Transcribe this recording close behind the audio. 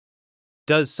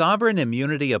Does sovereign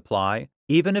immunity apply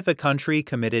even if a country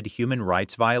committed human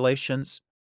rights violations?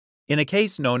 In a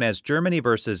case known as Germany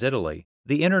versus Italy,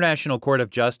 the International Court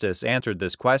of Justice answered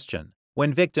this question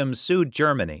when victims sued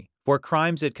Germany for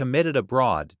crimes it committed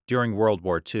abroad during World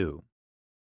War II.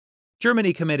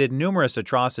 Germany committed numerous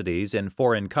atrocities in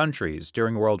foreign countries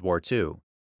during World War II,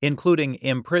 including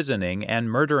imprisoning and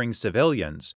murdering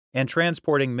civilians and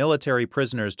transporting military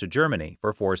prisoners to Germany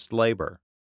for forced labor.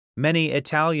 Many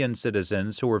Italian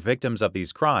citizens who were victims of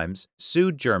these crimes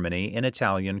sued Germany in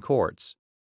Italian courts.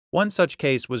 One such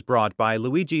case was brought by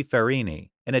Luigi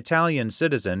Ferrini, an Italian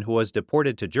citizen who was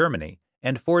deported to Germany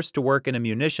and forced to work in a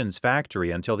munitions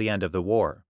factory until the end of the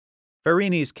war.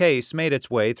 Ferrini's case made its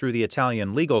way through the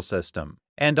Italian legal system,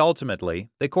 and ultimately,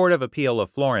 the Court of Appeal of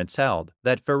Florence held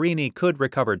that Ferrini could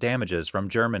recover damages from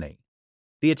Germany.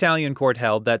 The Italian court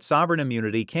held that sovereign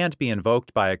immunity can't be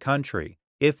invoked by a country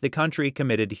if the country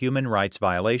committed human rights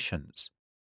violations.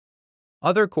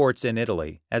 Other courts in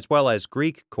Italy, as well as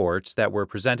Greek courts that were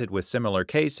presented with similar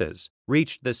cases,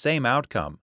 reached the same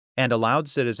outcome and allowed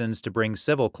citizens to bring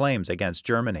civil claims against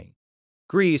Germany.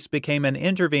 Greece became an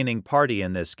intervening party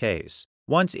in this case,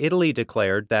 once Italy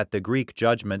declared that the Greek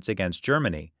judgments against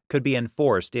Germany could be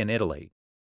enforced in Italy.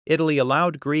 Italy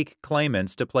allowed Greek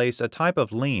claimants to place a type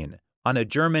of lien on a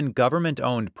German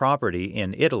government-owned property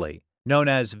in Italy known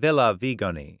as Villa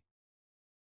Vigoni.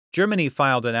 Germany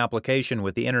filed an application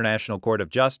with the International Court of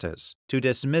Justice to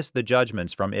dismiss the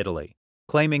judgments from Italy,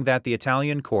 claiming that the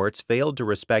Italian courts failed to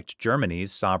respect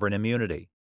Germany's sovereign immunity.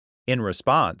 In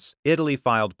response, Italy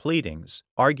filed pleadings,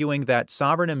 arguing that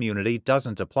sovereign immunity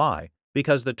doesn't apply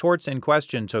because the torts in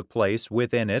question took place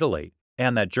within Italy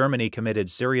and that Germany committed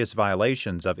serious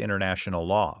violations of international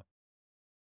law.